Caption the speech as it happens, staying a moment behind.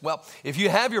Well, if you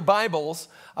have your Bibles,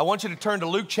 I want you to turn to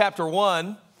Luke chapter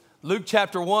 1. Luke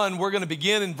chapter 1, we're going to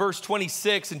begin in verse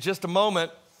 26 in just a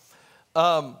moment.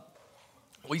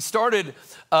 We started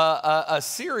a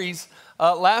series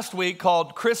last week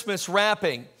called Christmas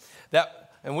Wrapping.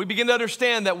 And we begin to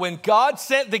understand that when God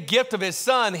sent the gift of his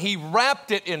son, he wrapped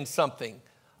it in something,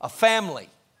 a family.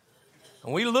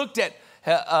 And we looked at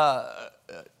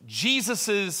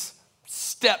Jesus'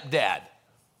 stepdad,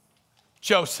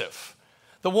 Joseph.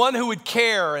 The one who would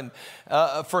care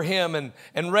for him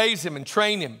and raise him and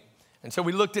train him. And so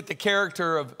we looked at the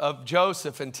character of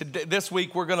Joseph. And this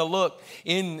week we're going to look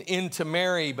into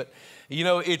Mary. But, you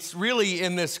know, it's really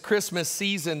in this Christmas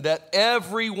season that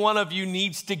every one of you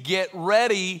needs to get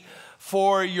ready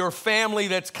for your family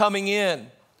that's coming in.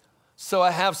 So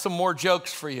I have some more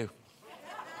jokes for you.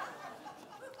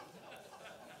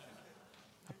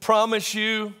 I promise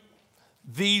you,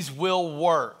 these will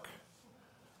work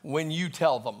when you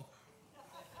tell them.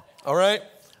 All right?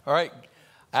 All right.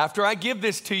 After I give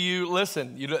this to you,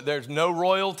 listen, there's no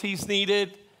royalties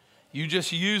needed. You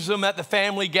just use them at the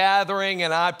family gathering,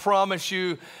 and I promise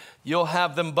you, you'll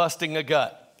have them busting a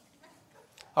gut.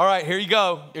 All right, here you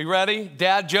go. Are you ready?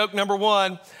 Dad joke number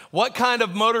one. What kind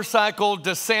of motorcycle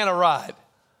does Santa ride?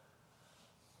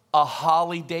 A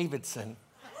Harley Davidson.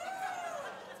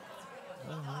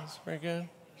 Oh, that's pretty good.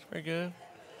 That's pretty good.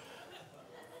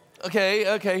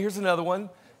 Okay, here's another one.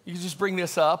 You can just bring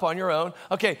this up on your own.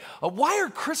 Okay, why are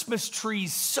Christmas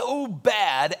trees so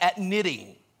bad at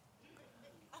knitting?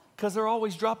 Because they're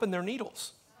always dropping their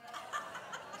needles.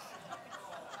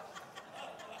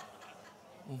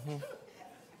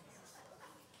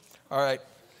 All right,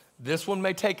 this one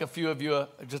may take a few of you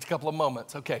just a couple of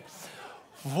moments. Okay,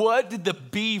 what did the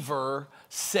beaver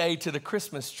say to the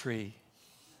Christmas tree?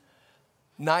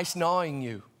 Nice gnawing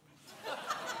you.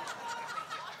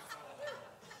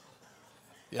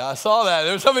 Yeah, I saw that.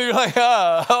 There's some of you like,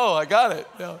 oh, I got it.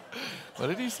 Yeah. What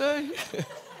did he say?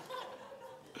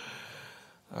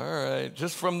 All right,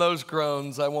 just from those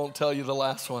groans, I won't tell you the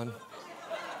last one.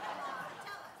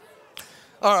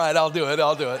 All right, I'll do it.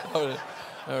 All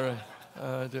right.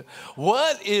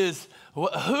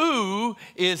 Who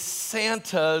is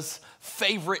Santa's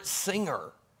favorite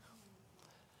singer?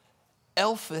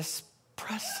 Elvis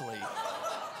Presley.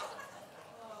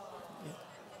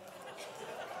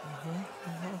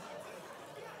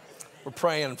 We're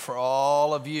praying for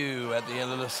all of you at the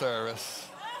end of the service.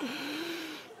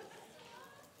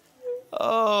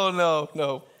 Oh,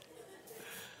 no.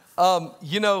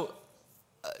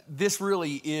 This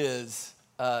really is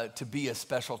to be a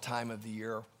special time of the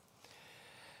year.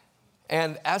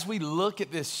 And as we look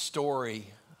at this story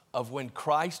of when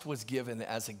Christ was given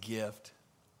as a gift,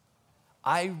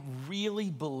 I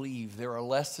really believe there are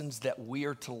lessons that we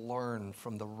are to learn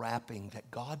from the wrapping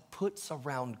that God puts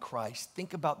around Christ.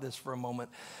 Think about this for a moment,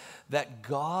 that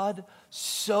God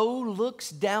so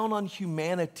looks down on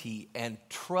humanity and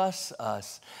trusts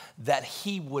us that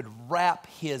he would wrap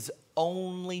his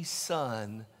only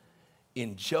son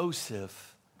in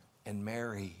Joseph and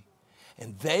Mary.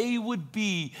 And they would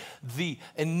be the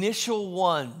initial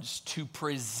ones to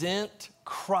present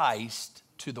Christ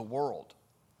to the world.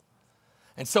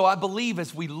 And so I believe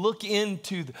as we look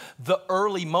into the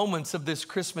early moments of this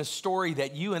Christmas story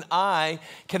that you and I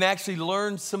can actually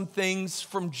learn some things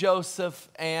from Joseph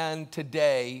and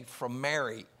today from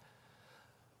Mary.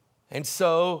 And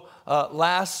so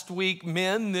last week,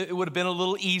 men, it would have been a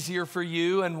little easier for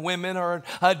you, and women are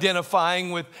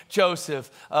identifying with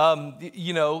Joseph.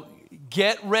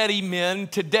 Get ready, men.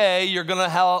 Today, you're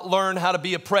going to learn how to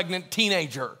be a pregnant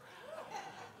teenager.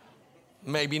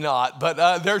 Maybe not,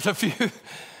 but there's a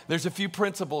few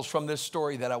principles from this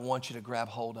story that I want you to grab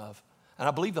hold of. And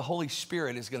I believe the Holy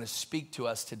Spirit is going to speak to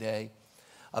us today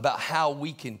about how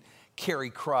we can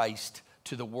carry Christ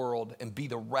to the world and be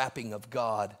the wrapping of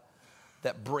God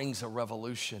that brings a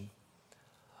revolution.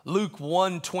 Luke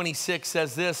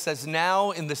 1:26 says, now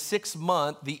in the 6th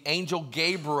month, the angel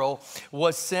Gabriel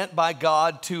was sent by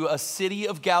God to a city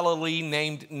of Galilee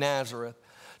named Nazareth,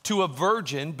 to a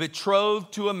virgin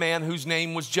betrothed to a man whose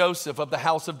name was Joseph of the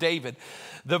house of David.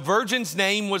 The virgin's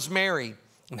name was Mary.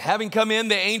 And having come in,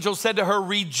 the angel said to her,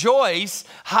 rejoice,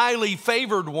 highly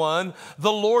favored one,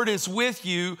 the Lord is with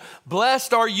you.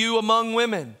 Blessed are you among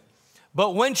women.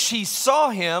 But when she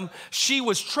saw him, she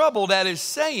was troubled at his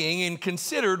saying and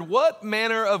considered what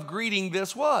manner of greeting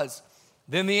this was.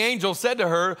 Then the angel said to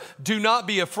her, do not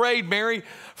be afraid, Mary,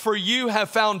 for you have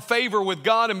found favor with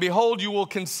God, and behold, you will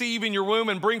conceive in your womb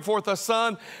and bring forth a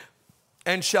son,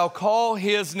 and shall call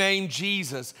his name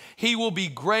Jesus. He will be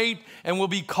great and will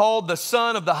be called the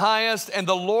Son of the Highest, and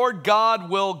the Lord God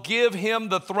will give him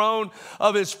the throne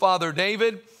of his father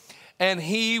David, and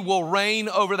he will reign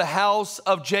over the house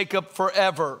of Jacob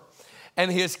forever,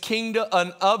 and his kingdom,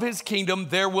 and of his kingdom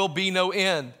there will be no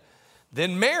end.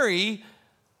 Then Mary,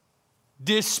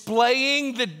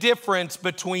 displaying the difference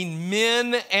between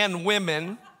men and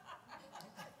women,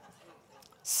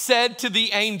 said to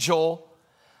the angel,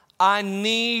 I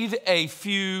need a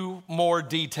few more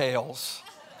details.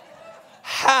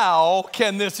 How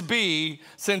can this be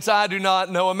since I do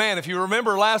not know a man? If you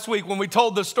remember last week when we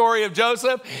told the story of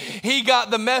Joseph, he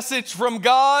got the message from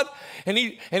God and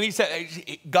he said,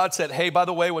 God said, hey, by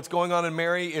the way, what's going on in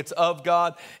Mary, it's of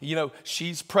God. You know,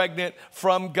 she's pregnant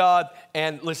from God.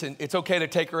 And listen, it's okay to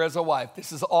take her as a wife.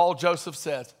 This is all Joseph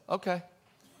says. Okay.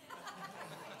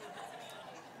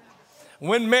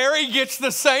 When Mary gets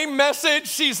the same message,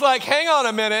 she's like, hang on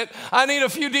a minute. I need a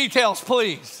few details,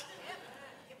 please.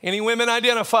 Any women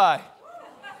identify?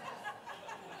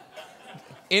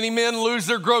 Any men lose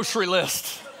their grocery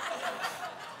list?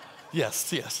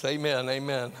 Yes, amen,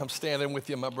 amen. I'm standing with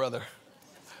you, my brother.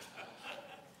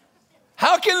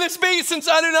 How can this be since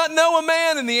I do not know a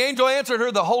man? And the angel answered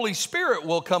her, the Holy Spirit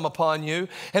will come upon you,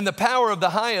 and the power of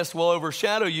the highest will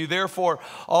overshadow you. Therefore,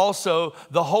 also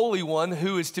the Holy One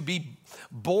who is to be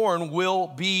born will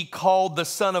be called the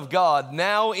Son of God.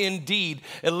 Now, indeed,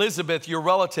 Elizabeth, your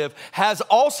relative, has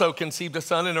also conceived a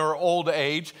son in her old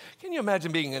age. Can you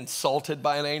imagine being insulted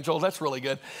by an angel? That's really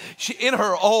good. In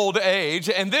her old age,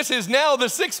 and this is now the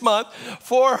 6th month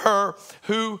for her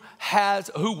who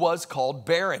was called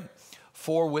barren.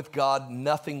 For with God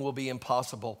nothing will be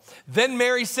impossible. Then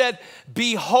Mary said,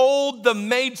 behold, the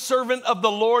maidservant of the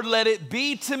Lord, let it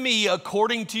be to me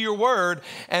according to your word.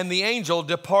 And the angel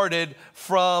departed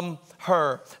from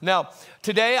her. Now,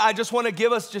 today I just want to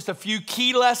give us just a few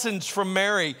key lessons from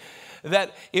Mary,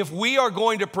 that if we are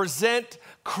going to present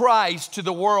Christ to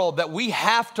the world, that we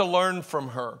have to learn from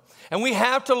her. And we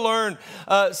have to learn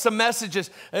some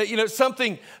messages,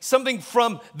 something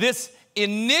from this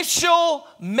initial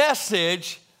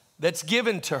message that's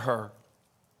given to her.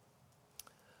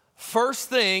 First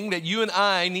thing that you and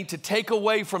I need to take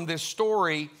away from this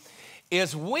story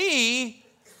is we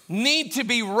need to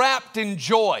be wrapped in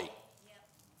joy.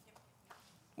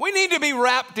 We need to be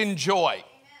wrapped in joy.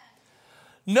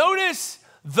 Notice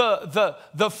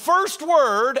the first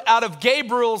word out of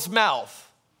Gabriel's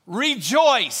mouth,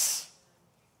 rejoice.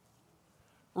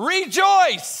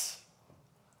 Rejoice.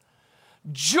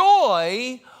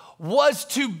 Joy was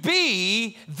to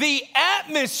be the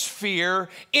atmosphere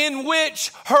in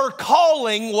which her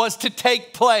calling was to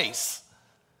take place.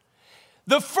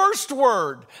 The first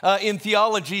word in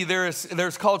theology,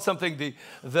 there's called something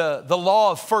the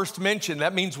law of first mention.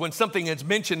 That means when something is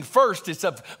mentioned first, it's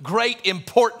of great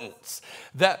importance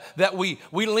that we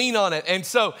lean on it. And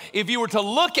so if you were to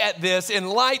look at this in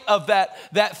light of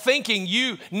that thinking,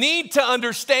 you need to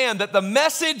understand that the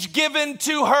message given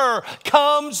to her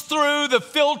comes through the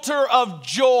filter of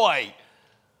joy.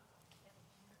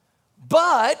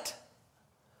 But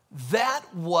that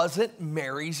wasn't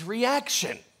Mary's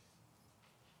reaction.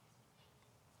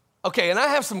 Okay, and I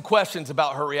have some questions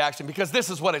about her reaction because this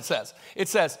is what it says. It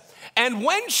says, and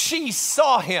when she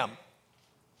saw him,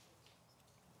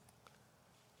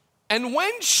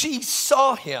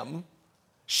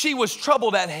 she was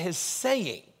troubled at his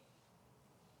saying.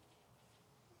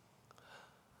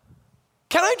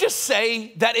 Can I just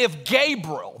say that if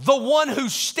Gabriel, the one who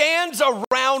stands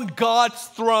around God's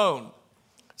throne,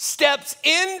 steps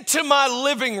into my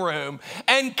living room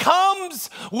and comes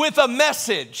with a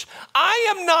message,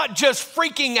 I am not just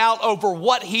freaking out over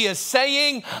what he is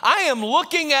saying. I am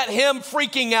looking at him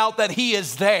freaking out that he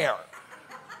is there.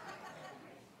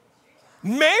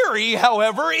 Mary,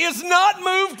 however, is not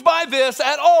moved by this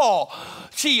at all.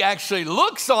 She actually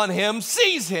looks on him,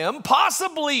 sees him,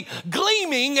 possibly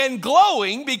gleaming and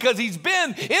glowing because he's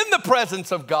been in the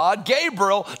presence of God.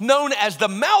 Gabriel, known as the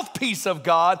mouthpiece of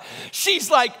God. She's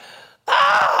like,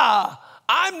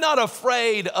 I'm not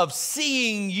afraid of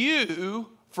seeing you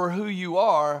for who you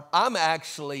are. I'm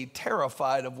actually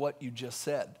terrified of what you just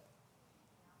said.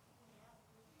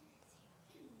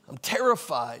 I'm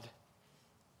terrified.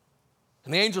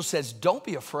 And the angel says, don't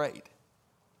be afraid,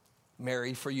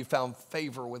 Mary, for you found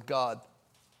favor with God.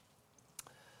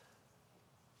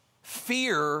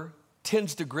 Fear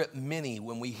tends to grip many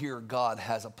when we hear God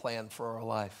has a plan for our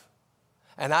life.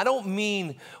 And I don't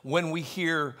mean when we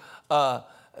hear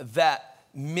that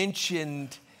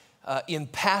mentioned in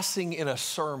passing in a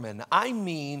sermon. I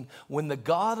mean when the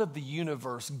God of the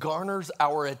universe garners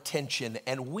our attention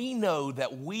and we know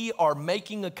that we are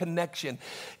making a connection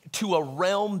to a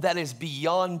realm that is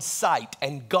beyond sight,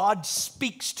 and God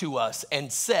speaks to us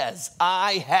and says,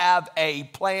 I have a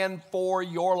plan for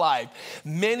your life.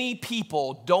 Many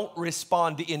people don't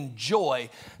respond in joy,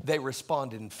 they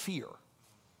respond in fear.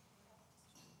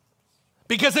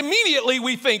 Because immediately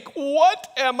we think,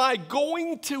 what am I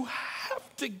going to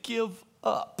have to give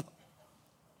up?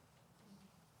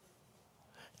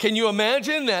 Can you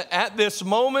imagine that at this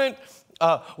moment,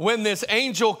 when this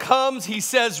angel comes, he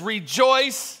says,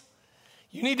 rejoice.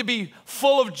 You need to be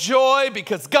full of joy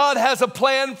because God has a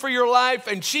plan for your life,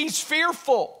 and she's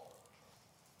fearful.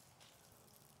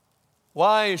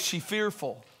 Why is she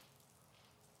fearful?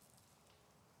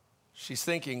 She's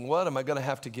thinking, what am I going to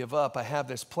have to give up? I have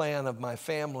this plan of my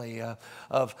family,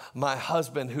 of my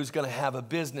husband who's going to have a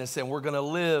business, and we're going to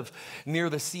live near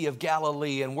the Sea of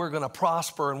Galilee, and we're going to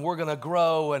prosper, and we're going to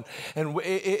grow, and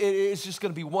it's just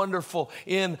going to be wonderful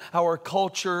in our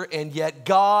culture. And yet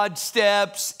God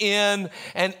steps in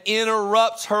and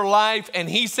interrupts her life, and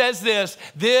he says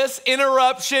this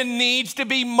interruption needs to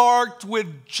be marked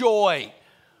with joy.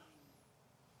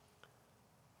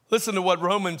 Listen to what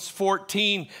Romans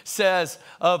 14 says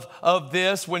of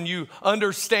this. When you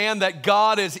understand that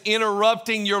God is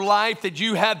interrupting your life that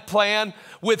you had planned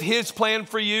with his plan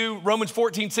for you. Romans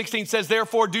 14:16 says,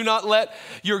 therefore, do not let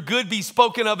your good be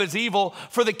spoken of as evil,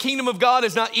 for the kingdom of God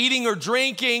is not eating or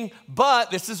drinking, but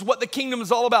this is what the kingdom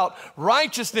is all about,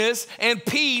 righteousness and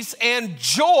peace and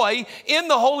joy in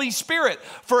the Holy Spirit.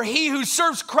 For he who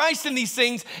serves Christ in these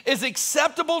things is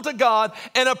acceptable to God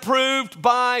and approved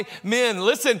by men.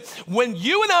 Listen, when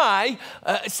you and I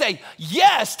say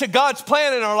yes to God's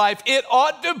plan in our life, it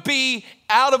ought to be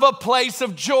out of a place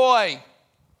of joy.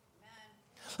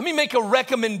 Let me make a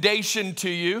recommendation to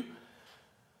you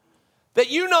that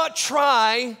you not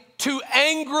try to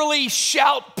angrily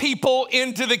shout people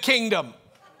into the kingdom.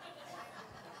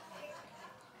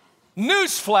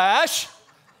 Newsflash,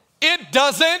 it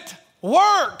doesn't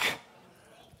work.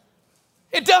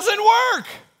 It doesn't work.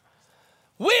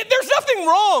 There's nothing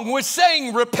wrong with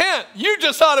saying repent. You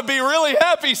just ought to be really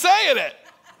happy saying it.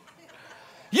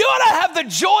 You ought to have the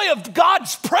joy of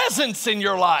God's presence in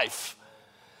your life.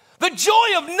 The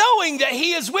joy of knowing that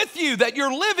he is with you, that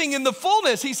you're living in the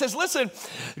fullness. He says, listen,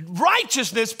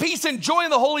 righteousness, peace, and joy in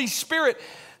the Holy Spirit,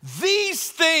 these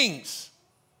things,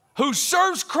 who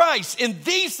serves Christ in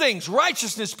these things,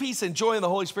 righteousness, peace, and joy in the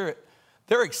Holy Spirit,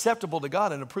 they're acceptable to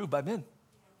God and approved by men.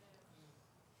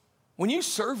 When you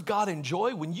serve God in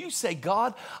joy, when you say,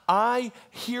 God, I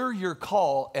hear your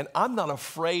call and I'm not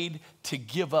afraid to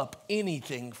give up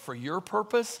anything for your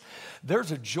purpose,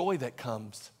 there's a joy that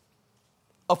comes,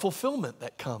 a fulfillment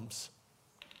that comes.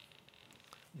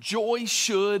 Joy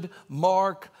should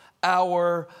mark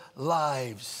our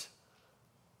lives.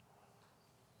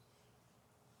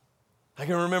 I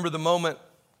can remember the moment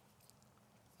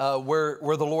where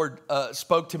the Lord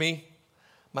spoke to me.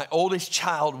 My oldest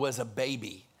child was a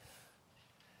baby.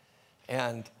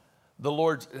 And the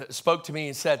Lord spoke to me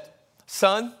and said,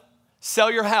 son, sell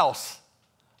your house.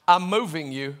 I'm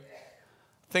moving you.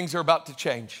 Things are about to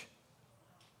change.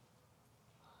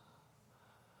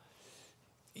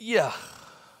 Yeah.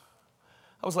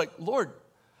 I was like, Lord,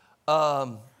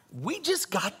 we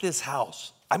just got this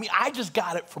house. I mean, I just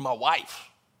got it for my wife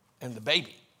and the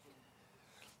baby.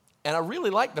 And I really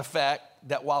like the fact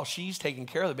that while she's taking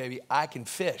care of the baby, I can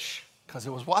fish because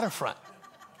it was waterfront.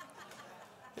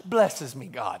 It blesses me,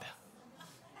 God.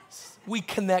 We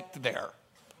connect there.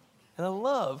 And I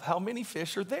love how many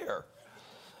fish are there.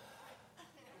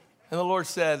 And the Lord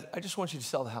said, I just want you to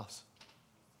sell the house.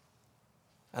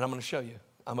 And I'm going to show you.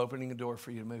 I'm opening a door for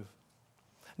you to move.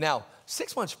 Now,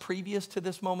 6 months previous to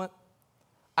this moment,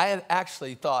 I had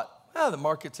actually thought, the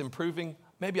market's improving.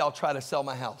 Maybe I'll try to sell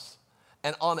my house.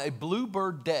 And on a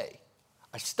Bluebird day,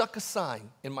 I stuck a sign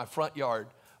in my front yard,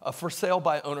 a for sale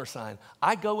by owner sign.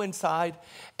 I go inside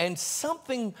and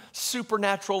something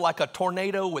supernatural like a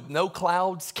tornado with no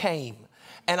clouds came.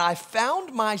 And I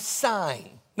found my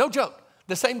sign, no joke,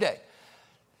 the same day,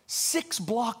 6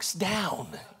 blocks down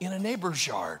in a neighbor's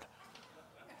yard.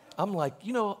 I'm like,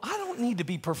 I don't need to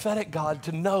be prophetic, God,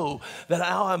 to know that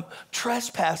I'm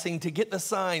trespassing to get the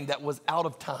sign that was out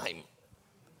of time.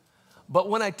 But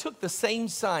when I took the same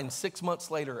sign 6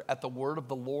 months later at the word of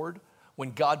the Lord,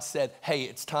 when God said, hey,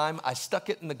 it's time, I stuck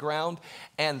it in the ground,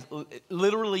 and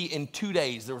literally in 2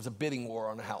 days, there was a bidding war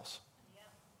on the house.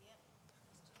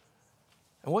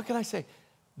 And what can I say?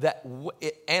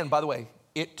 And by the way,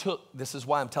 this is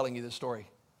why I'm telling you this story,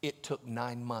 it took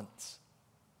 9 months.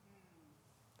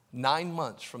 9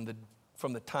 months from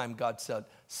the time God said,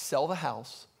 sell the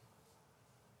house,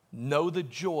 know the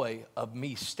joy of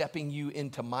me stepping you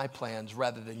into my plans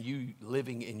rather than you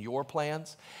living in your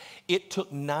plans. It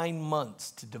took 9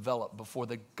 months to develop before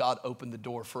God opened the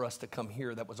door for us to come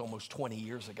here. That was almost 20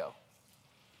 years ago.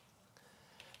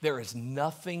 There is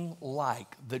nothing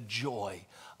like the joy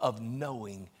of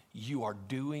knowing you are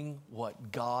doing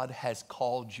what God has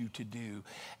called you to do.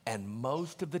 And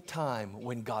most of the time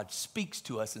when God speaks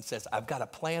to us and says, I've got a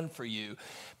plan for you,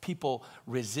 people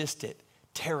resist it,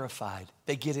 terrified.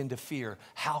 They get into fear.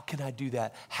 How can I do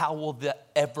that? How will that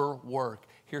ever work?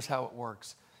 Here's how it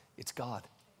works. It's God.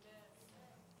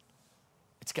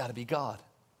 It's got to be God.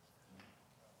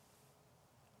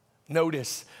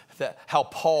 Notice that how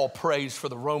Paul prays for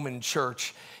the Roman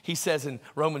church. He says in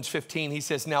Romans 15, he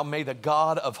says, now may the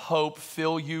God of hope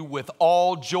fill you with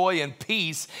all joy and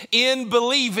peace in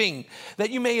believing, that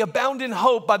you may abound in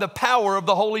hope by the power of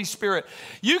the Holy Spirit.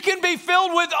 You can be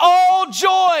filled with all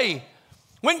joy.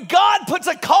 When God puts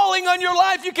a calling on your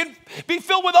life, you can be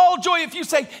filled with all joy. If you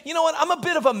say, you know what, I'm a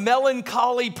bit of a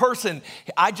melancholy person.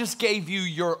 I just gave you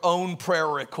your own prayer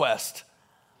request.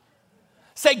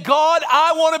 Say, God,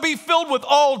 I want to be filled with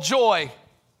all joy.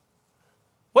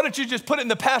 Why don't you just put it in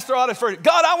the pastor audit for it?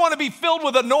 God, I want to be filled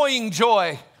with annoying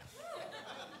joy.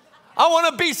 I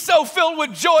want to be so filled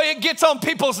with joy it gets on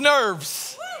people's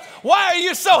nerves. Why are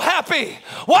you so happy?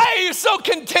 Why are you so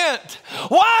content?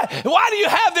 Why do you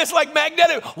have this like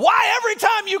magnetic? Why every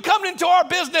time you come into our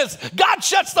business, God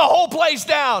shuts the whole place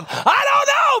down? I don't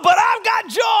know, but I've got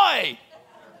joy.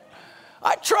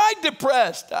 I tried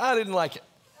depressed. I didn't like it.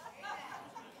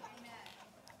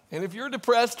 And if you're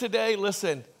depressed today,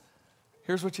 listen,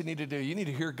 here's what you need to do. You need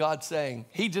to hear God saying,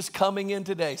 He just coming in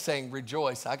today saying,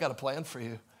 rejoice, I got a plan for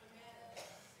you.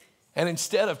 And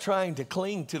instead of trying to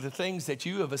cling to the things that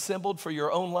you have assembled for your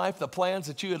own life, the plans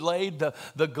that you had laid,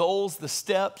 the goals, the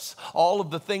steps, all of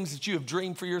the things that you have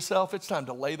dreamed for yourself, it's time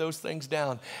to lay those things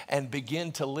down and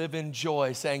begin to live in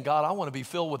joy, saying, God, I want to be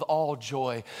filled with all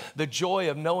joy. The joy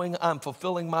of knowing I'm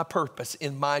fulfilling my purpose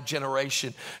in my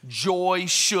generation. Joy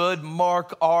should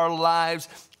mark our lives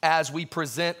as we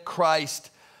present Christ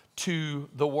to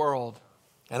the world.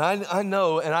 And I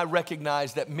know and I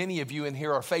recognize that many of you in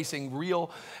here are facing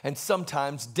real and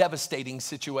sometimes devastating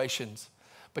situations.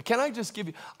 But can I just give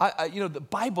you, the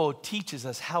Bible teaches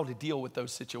us how to deal with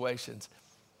those situations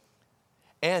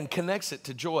and connects it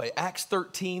to joy. Acts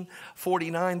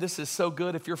 13:49, this is so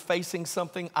good. If you're facing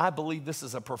something, I believe this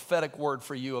is a prophetic word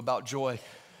for you about joy.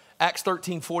 Acts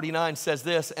 13:49 says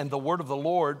this, and the word of the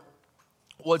Lord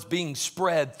was being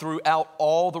spread throughout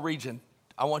all the region.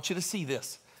 I want you to see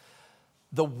this.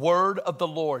 The word of the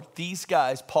Lord, these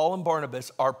guys, Paul and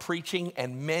Barnabas, are preaching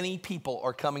and many people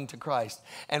are coming to Christ.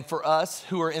 And for us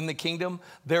who are in the kingdom,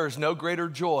 there is no greater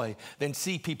joy than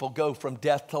see people go from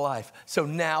death to life. So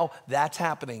now that's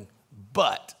happening.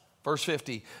 But, verse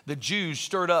 50, the Jews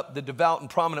stirred up the devout and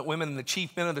prominent women and the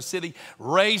chief men of the city,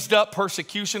 raised up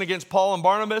persecution against Paul and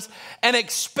Barnabas, and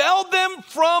expelled them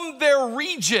from their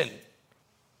region.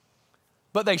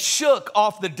 But they shook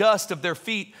off the dust of their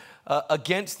feet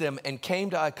against them and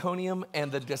came to Iconium,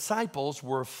 and the disciples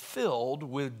were filled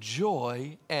with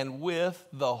joy and with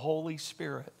the Holy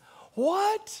Spirit.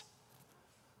 What?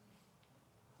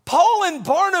 Paul and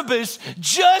Barnabas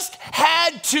just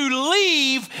had to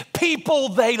leave people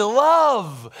they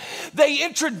love. They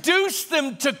introduced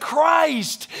them to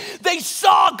Christ. They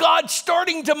saw God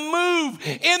starting to move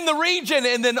in the region,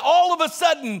 and then all of a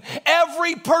sudden,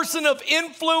 every person of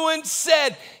influence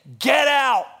said, "Get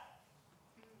out."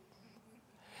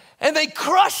 And they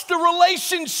crushed the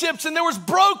relationships, and there was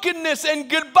brokenness and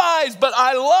goodbyes. But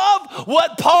I love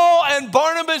what Paul and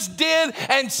Barnabas did,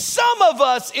 and some of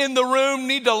us in the room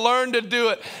need to learn to do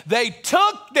it. They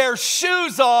took their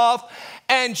shoes off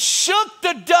and shook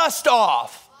the dust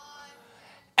off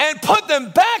and put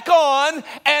them back on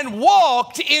and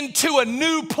walked into a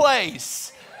new place.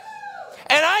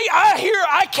 And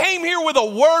I came here with a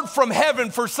word from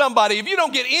heaven for somebody. If you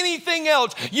don't get anything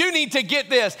else, you need to get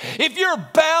this. If you're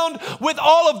bound with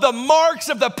all of the marks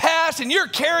of the past and you're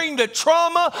carrying the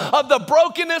trauma of the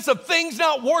brokenness of things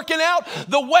not working out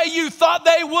the way you thought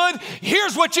they would,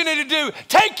 here's what you need to do.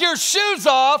 Take your shoes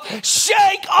off,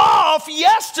 shake off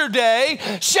yesterday,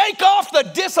 shake off the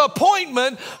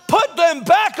disappointment, put them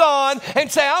back on, and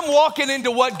say, I'm walking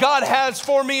into what God has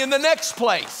for me in the next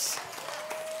place.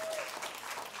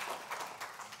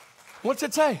 What's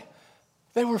it say?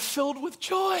 They were filled with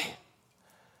joy.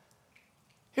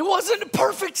 It wasn't a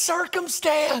perfect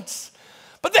circumstance,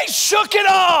 but they shook it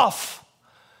off.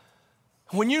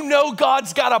 When you know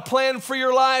God's got a plan for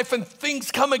your life and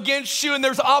things come against you and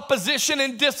there's opposition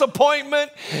and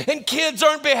disappointment and kids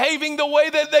aren't behaving the way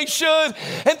that they should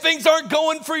and things aren't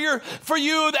going for you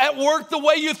at work the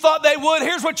way you thought they would,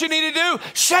 here's what you need to do.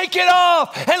 Shake it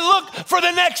off and look for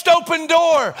the next open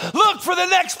door. Look for the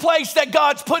next place that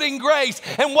God's putting grace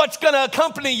and what's going to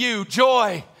accompany you,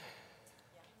 joy.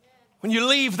 When you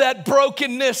leave that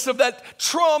brokenness of that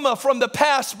trauma from the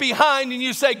past behind and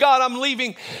you say, God, I'm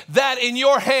leaving that in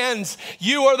your hands.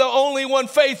 You are the only one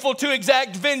faithful to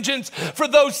exact vengeance for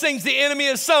those things the enemy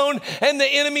has sown and the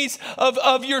enemies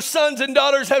of your sons and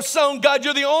daughters have sown. God,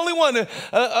 you're the only one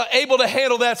able to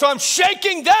handle that. So I'm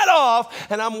shaking that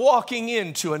off and I'm walking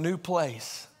into a new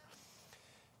place.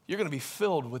 You're going to be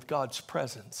filled with God's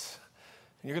presence.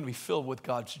 And you're going to be filled with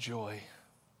God's joy.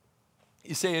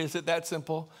 You say, is it that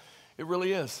simple? It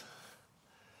really is.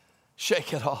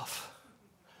 Shake it off.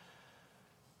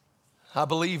 I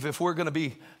believe if we're going to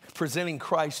be presenting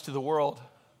Christ to the world,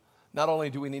 not only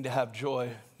do we need to have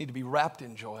joy, need to be wrapped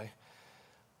in joy,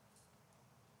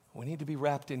 we need to be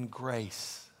wrapped in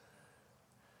grace.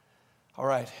 All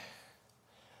right.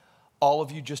 All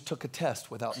of you just took a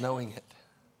test without knowing it.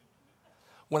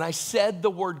 When I said the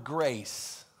word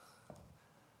grace,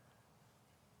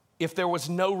 if there was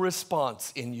no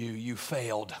response in you, you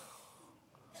failed.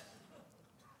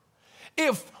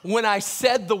 If when I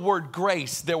said the word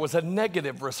grace, there was a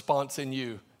negative response in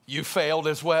you, you failed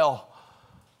as well.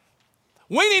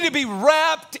 We need to be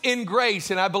wrapped in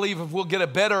grace, and I believe if we'll get a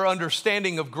better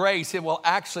understanding of grace, it will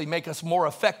actually make us more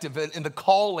effective in the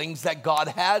callings that God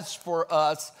has for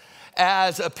us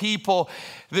as a people.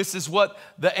 This is what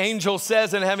the angel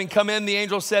says, and having come in, the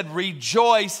angel said,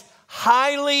 rejoice,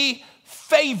 highly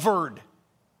favored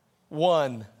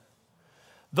one.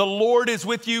 The Lord is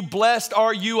with you. Blessed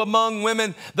are you among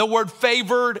women. The word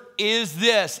favored is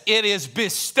this. It is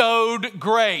bestowed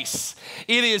grace.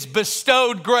 It is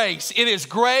bestowed grace. It is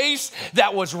grace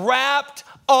that was wrapped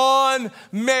on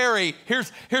Mary. Here's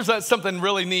something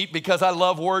really neat because I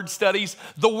love word studies.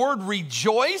 The word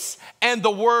rejoice and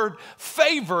the word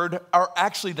favored are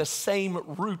actually the same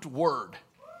root word.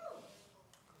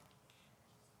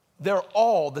 They're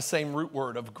all the same root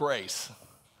word of grace.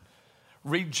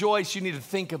 Rejoice, you need to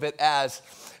think of it as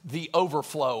the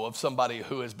overflow of somebody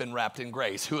who has been wrapped in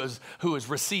grace, who has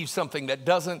received something that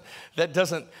doesn't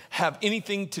have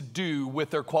anything to do with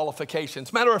their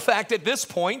qualifications. Matter of fact, at this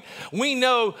point, we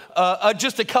know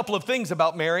just a couple of things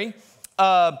about Mary.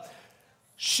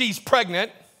 She's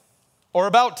pregnant, or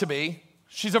about to be.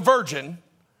 She's a virgin.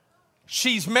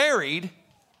 She's married,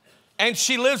 and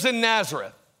she lives in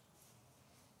Nazareth.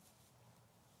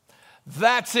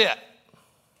 That's it.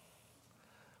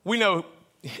 We know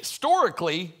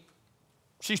historically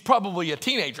she's probably a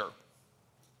teenager.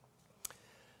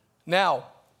 Now,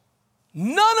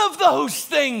 none of those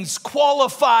things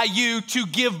qualify you to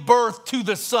give birth to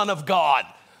the Son of God.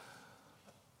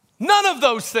 None of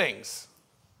those things.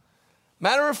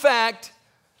 Matter of fact,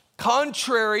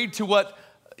 contrary to what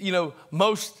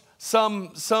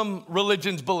some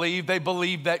religions believe, they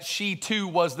believe that she too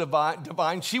was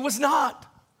divine. She was not.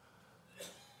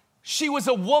 She was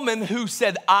a woman who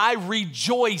said, I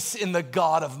rejoice in the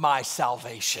God of my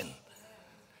salvation.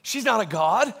 She's not a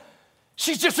God.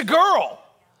 She's just a girl.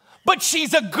 But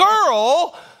she's a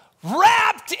girl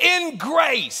wrapped in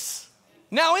grace.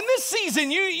 Now, in this season,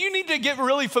 you need to get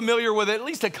really familiar with at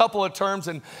least a couple of terms.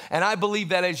 And I believe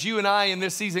that as you and I in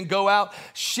this season go out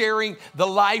sharing the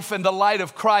life and the light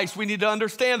of Christ, we need to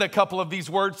understand a couple of these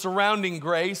words surrounding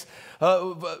grace.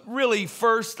 Really,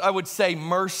 first, I would say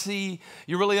mercy.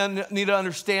 You really need to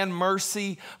understand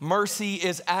mercy. Mercy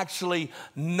is actually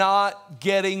not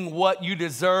getting what you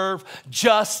deserve.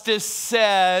 Justice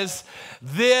says,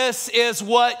 this is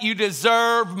what you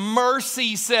deserve.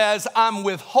 Mercy says, I'm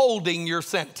withholding your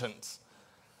sentence.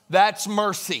 That's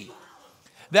mercy.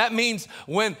 That means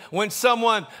when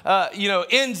someone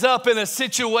ends up in a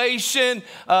situation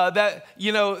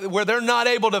where they're not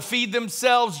able to feed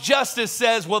themselves, justice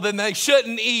says, well, then they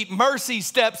shouldn't eat. Mercy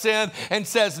steps in and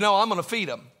says, no, I'm going to feed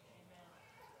them.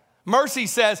 Mercy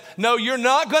says, no, you're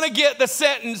not going to get the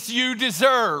sentence you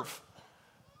deserve.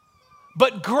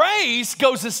 But grace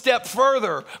goes a step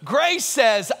further. Grace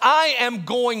says, I am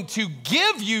going to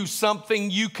give you something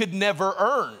you could never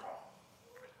earn.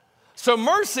 So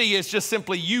mercy is just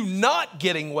simply you not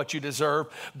getting what you deserve.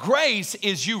 Grace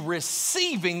is you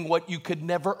receiving what you could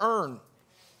never earn.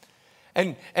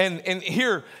 And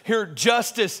here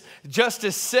justice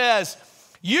says,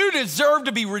 you deserve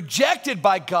to be rejected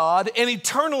by God and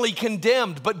eternally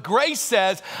condemned. But grace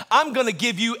says, I'm going to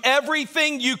give you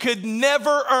everything you could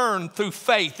never earn through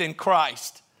faith in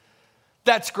Christ.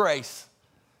 That's grace.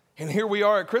 And here we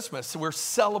are at Christmas. We're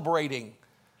celebrating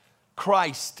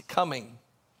Christ coming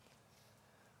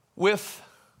with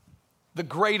the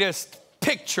greatest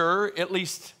picture, at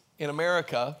least in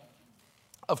America,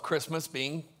 of Christmas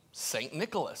being St.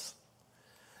 Nicholas.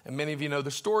 And many of you know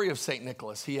the story of St.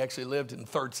 Nicholas. He actually lived in the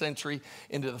 3rd century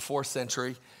into the 4th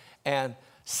century. And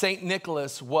St.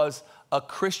 Nicholas was a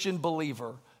Christian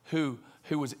believer who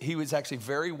was actually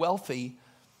very wealthy.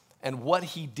 And what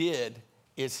he did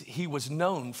is he was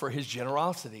known for his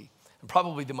generosity. And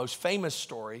probably the most famous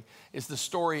story is the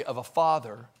story of a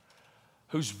father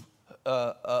who's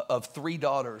of 3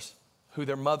 daughters who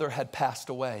their mother had passed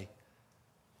away.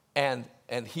 And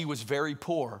he was very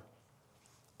poor.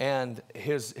 And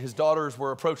his daughters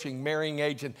were approaching marrying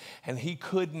age, and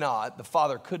the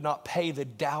father could not pay the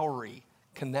dowry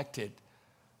connected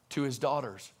to his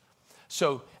daughters.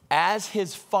 So as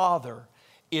his father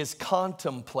is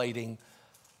contemplating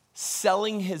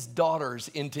selling his daughters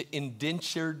into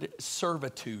indentured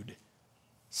servitude,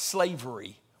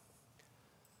 slavery,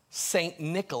 St.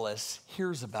 Nicholas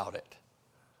hears about it.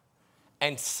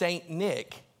 And St.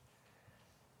 Nick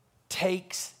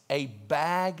takes a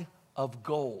bag of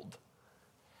gold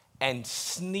and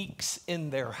sneaks in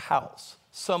their house.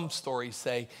 Some stories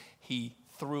say he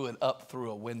threw it up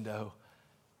through a window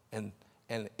and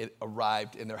it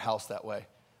arrived in their house that way.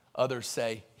 Others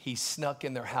say he snuck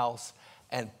in their house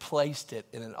and placed it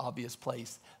in an obvious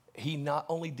place. He not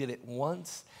only did it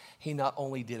once, he not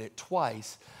only did it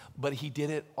twice, but he did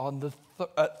it on the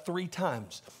 3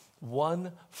 times,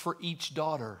 one for each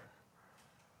daughter,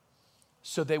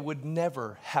 so they would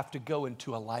never have to go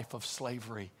into a life of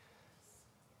slavery.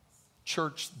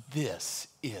 Church, this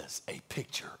is a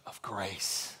picture of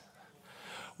grace,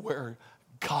 where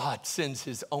God sends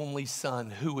his only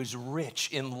son, who is rich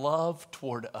in love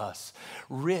toward us,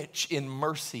 rich in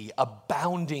mercy,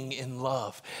 abounding in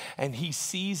love. And he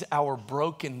sees our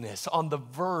brokenness on the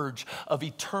verge of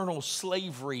eternal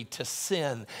slavery to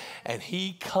sin. And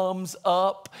he comes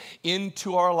up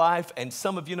into our life, and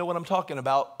some of you know what I'm talking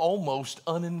about, almost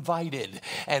uninvited,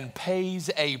 and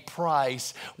pays a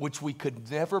price which we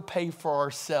could never pay for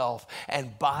ourselves,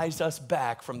 and buys us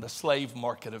back from the slave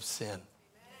market of sin.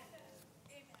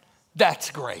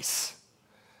 That's grace.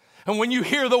 And when you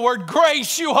hear the word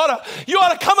grace, you ought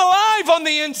to come alive on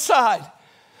the inside.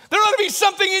 There ought to be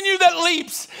something in you that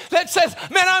leaps, that says,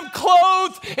 man, I'm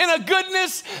clothed in a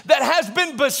goodness that has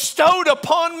been bestowed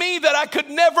upon me that I could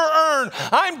never earn.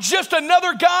 I'm just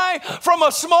another guy from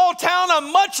a small town.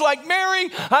 I'm much like Mary.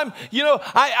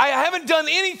 I haven't done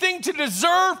anything to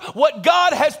deserve what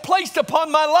God has placed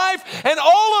upon my life. And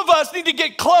all of us need to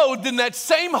get clothed in that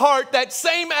same heart, that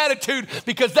same attitude,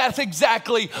 because that's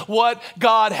exactly what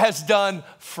God has done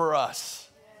for us.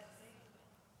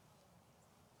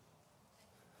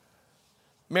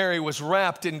 Mary was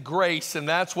wrapped in grace, and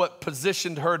that's what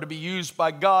positioned her to be used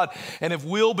by God. And if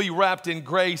we'll be wrapped in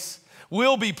grace,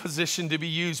 we'll be positioned to be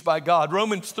used by God.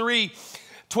 Romans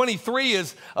 3:23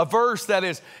 is a verse that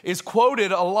is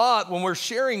quoted a lot when we're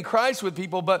sharing Christ with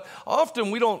people, but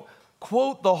often we don't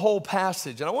quote the whole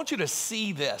passage. And I want you to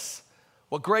see this,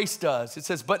 what grace does. It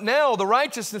says, but now the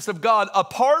righteousness of God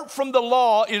apart from the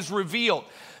law is revealed.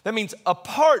 That means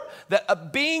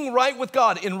being right with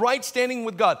God, in right standing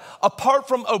with God, apart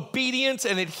from obedience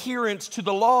and adherence to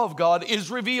the law of God is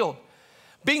revealed,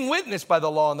 being witnessed by the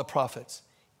law and the prophets,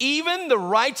 even the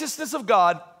righteousness of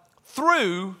God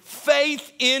through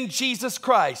faith in Jesus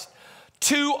Christ,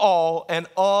 to all and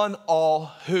on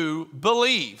all who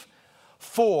believe.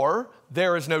 For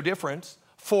there is no difference,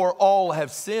 for all have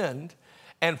sinned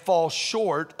and fall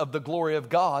short of the glory of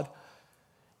God.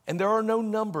 And there are no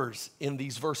numbers in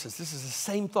these verses. This is the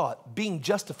same thought, being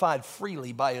justified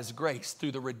freely by his grace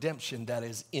through the redemption that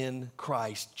is in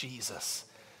Christ Jesus.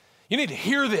 You need to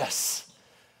hear this,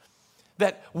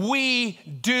 that we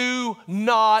do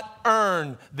not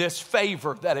earn this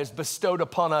favor that is bestowed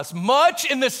upon us, much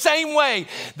in the same way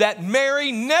that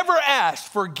Mary never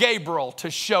asked for Gabriel to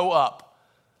show up.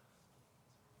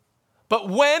 But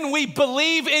when we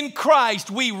believe in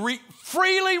Christ, we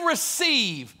freely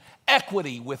receive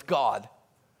equity with God.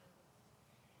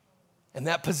 And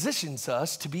that positions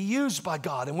us to be used by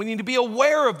God. And we need to be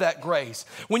aware of that grace.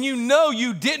 When you know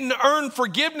you didn't earn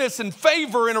forgiveness and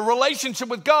favor in a relationship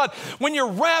with God, when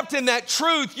you're wrapped in that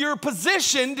truth, you're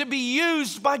positioned to be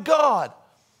used by God.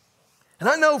 And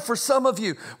I know for some of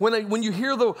you, when you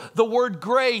hear the word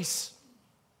grace,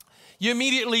 you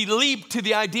immediately leap to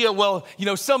the idea,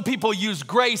 some people use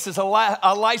grace as a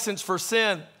license for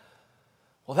sin.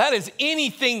 Well, that is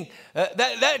anything,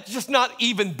 that's just not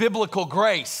even biblical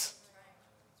grace.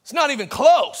 It's not even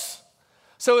close.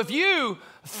 So if you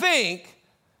think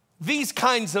these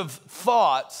kinds of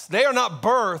thoughts, they are not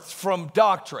birthed from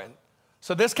doctrine.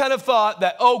 So this kind of thought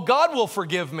that, oh, God will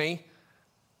forgive me,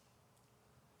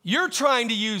 you're trying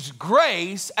to use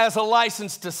grace as a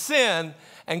license to sin,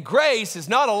 and grace is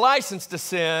not a license to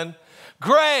sin.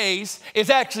 Grace is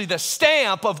actually the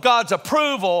stamp of God's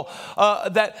approval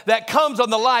that comes on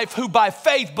the life who by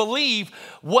faith believe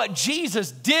what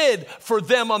Jesus did for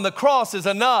them on the cross is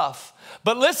enough.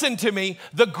 But listen to me,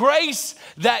 the grace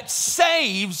that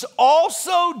saves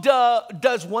also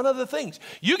does one of the things.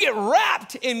 You get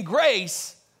wrapped in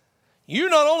grace, you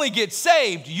not only get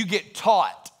saved, you get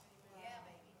taught.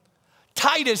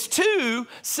 Titus 2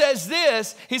 says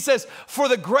this, he says, for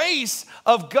the grace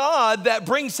of God that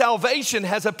brings salvation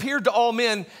has appeared to all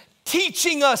men,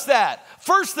 teaching us that.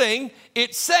 First thing,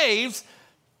 it saves.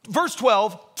 Verse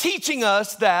 12, teaching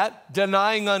us that,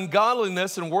 denying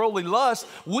ungodliness and worldly lust,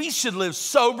 we should live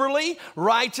soberly,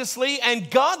 righteously,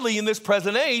 and godly in this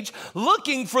present age,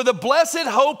 looking for the blessed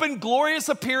hope and glorious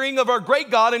appearing of our great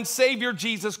God and Savior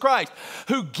Jesus Christ,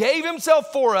 who gave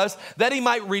himself for us that he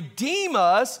might redeem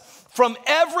us from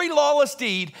every lawless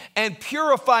deed and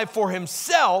purify for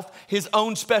himself his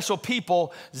own special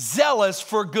people, zealous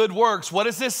for good works. What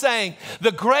is this saying?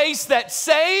 The grace that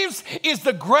saves is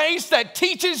the grace that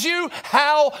teaches you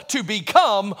how to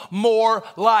become more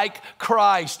like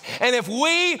Christ. And if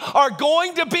we are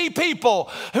going to be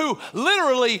people who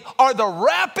literally are the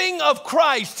wrapping of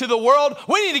Christ to the world,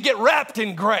 we need to get wrapped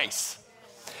in grace.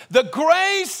 The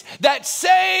grace that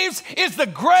saves is the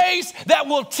grace that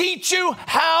will teach you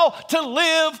how to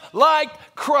live like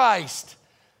Christ.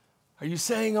 Are you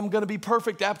saying I'm going to be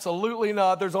perfect? Absolutely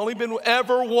not. There's only been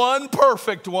ever one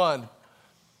perfect one.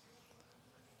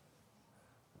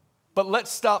 But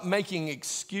let's stop making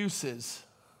excuses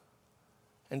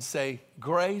and say,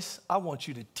 grace, I want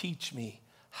you to teach me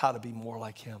how to be more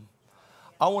like him.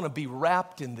 I want to be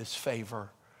wrapped in this favor.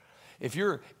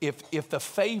 If the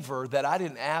favor that I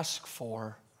didn't ask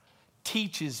for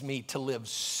teaches me to live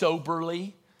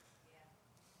soberly,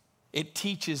 it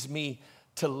teaches me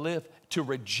to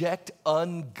reject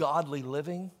ungodly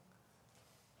living,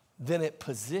 then it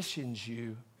positions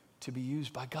you to be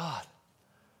used by God.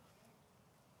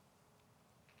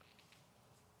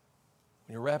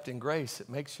 When you're wrapped in grace, it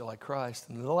makes you like Christ.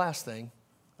 And the last thing,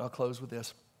 I'll close with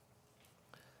this,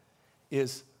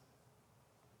 is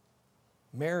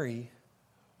Mary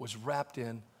was wrapped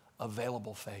in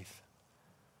available faith.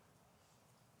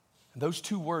 And those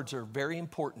two words are very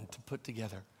important to put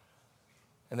together.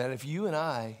 And that if you and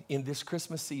I, in this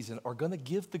Christmas season, are going to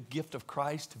give the gift of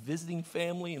Christ to visiting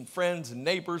family and friends and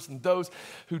neighbors and those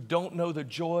who don't know the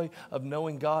joy of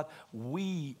knowing God,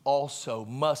 we also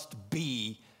must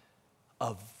be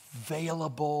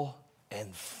available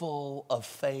and full of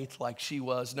faith like she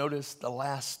was. Notice the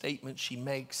last statement she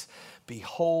makes.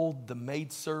 Behold, the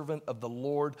maidservant of the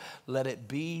Lord, let it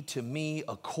be to me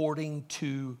according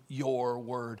to your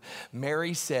word.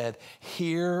 Mary said,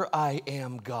 here I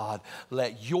am, God.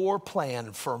 Let your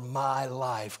plan for my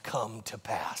life come to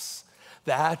pass.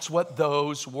 That's what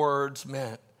those words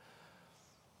meant.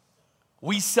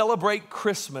 We celebrate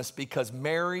Christmas because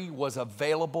Mary was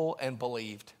available and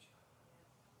believed.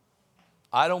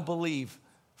 I don't believe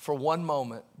for one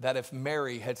moment that if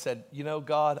Mary had said, you know,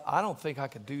 God, I don't think I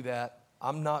could do that.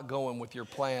 I'm not going with your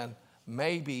plan.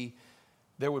 Maybe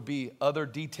there would be other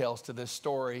details to this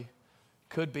story.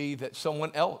 Could be that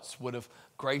someone else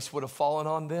grace would have fallen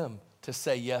on them to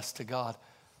say yes to God.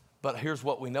 But here's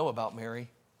what we know about Mary.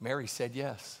 Mary said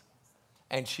yes,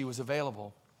 and she was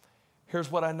available. Here's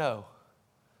what I know.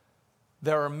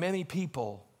 There are many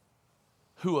people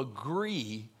who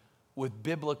agree with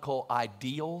biblical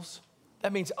ideals.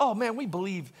 That means, oh man, we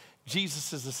believe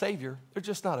Jesus is the Savior. They're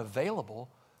just not available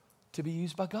to be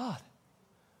used by God.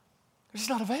 They're just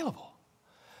not available.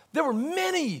 There were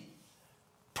many,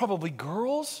 probably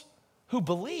girls, who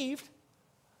believed,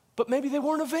 but maybe they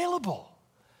weren't available.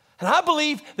 And I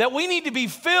believe that we need to be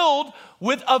filled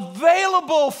with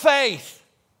available faith.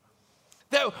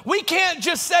 That we can't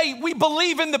just say we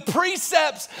believe in the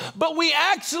precepts, but we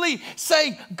actually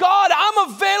say, God,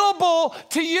 I'm available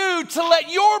to you to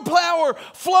let your power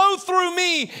flow through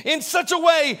me in such a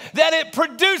way that it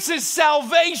produces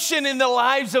salvation in the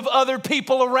lives of other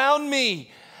people around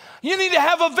me. You need to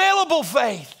have available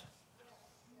faith.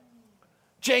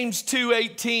 James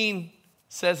 2:18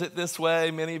 says it this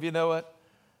way. Many of you know it.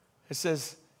 It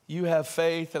says, you have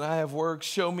faith and I have works.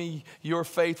 Show me your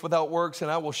faith without works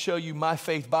and I will show you my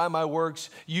faith by my works.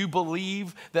 You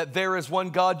believe that there is one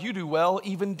God. You do well.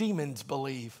 Even demons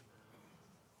believe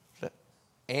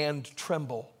and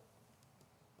tremble.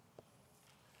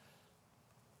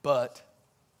 But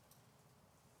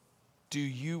Do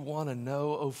you want to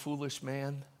know, O foolish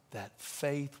man, that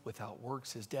faith without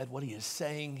works is dead? What he is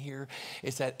saying here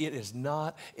is that it is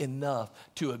not enough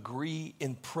to agree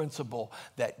in principle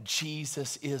that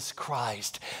Jesus is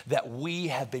Christ, that we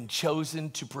have been chosen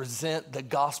to present the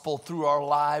gospel through our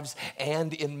lives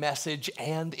and in message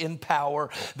and in power,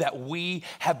 that we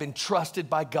have been trusted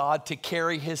by God to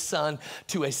carry his son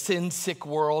to a sin-sick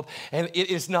world. And it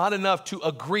is not enough to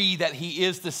agree that he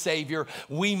is the Savior.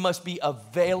 We must be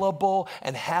available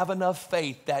and have enough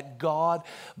faith that God,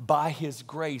 by his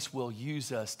grace, will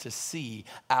use us to see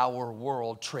our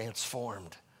world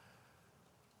transformed.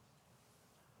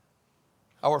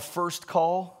 Our first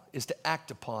call is to act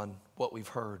upon what we've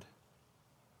heard.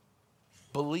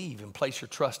 Believe and place your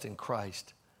trust in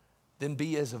Christ. Then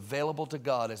be as available to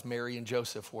God as Mary and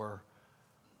Joseph were,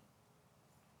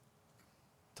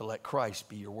 to let Christ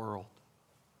be your world.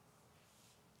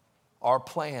 Our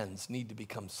plans need to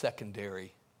become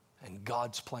secondary, and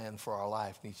God's plan for our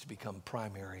life needs to become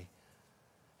primary.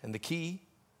 And the key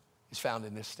is found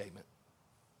in this statement: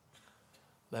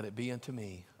 let it be unto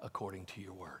me according to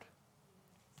your word.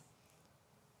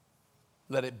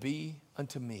 Let it be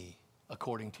unto me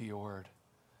according to your word.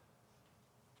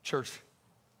 Church,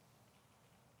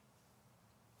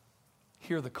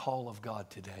 hear the call of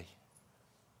God today,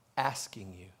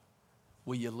 asking you,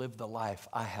 will you live the life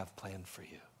I have planned for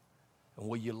you? And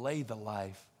will you lay the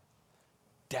life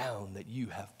down that you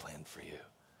have planned for you,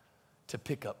 to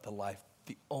pick up the life,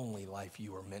 the only life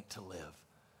you are meant to live,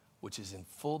 which is in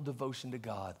full devotion to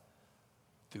God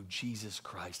through Jesus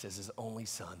Christ as his only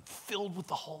son, filled with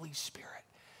the Holy Spirit,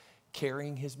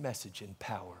 carrying his message in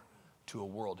power to a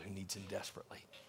world who needs him desperately.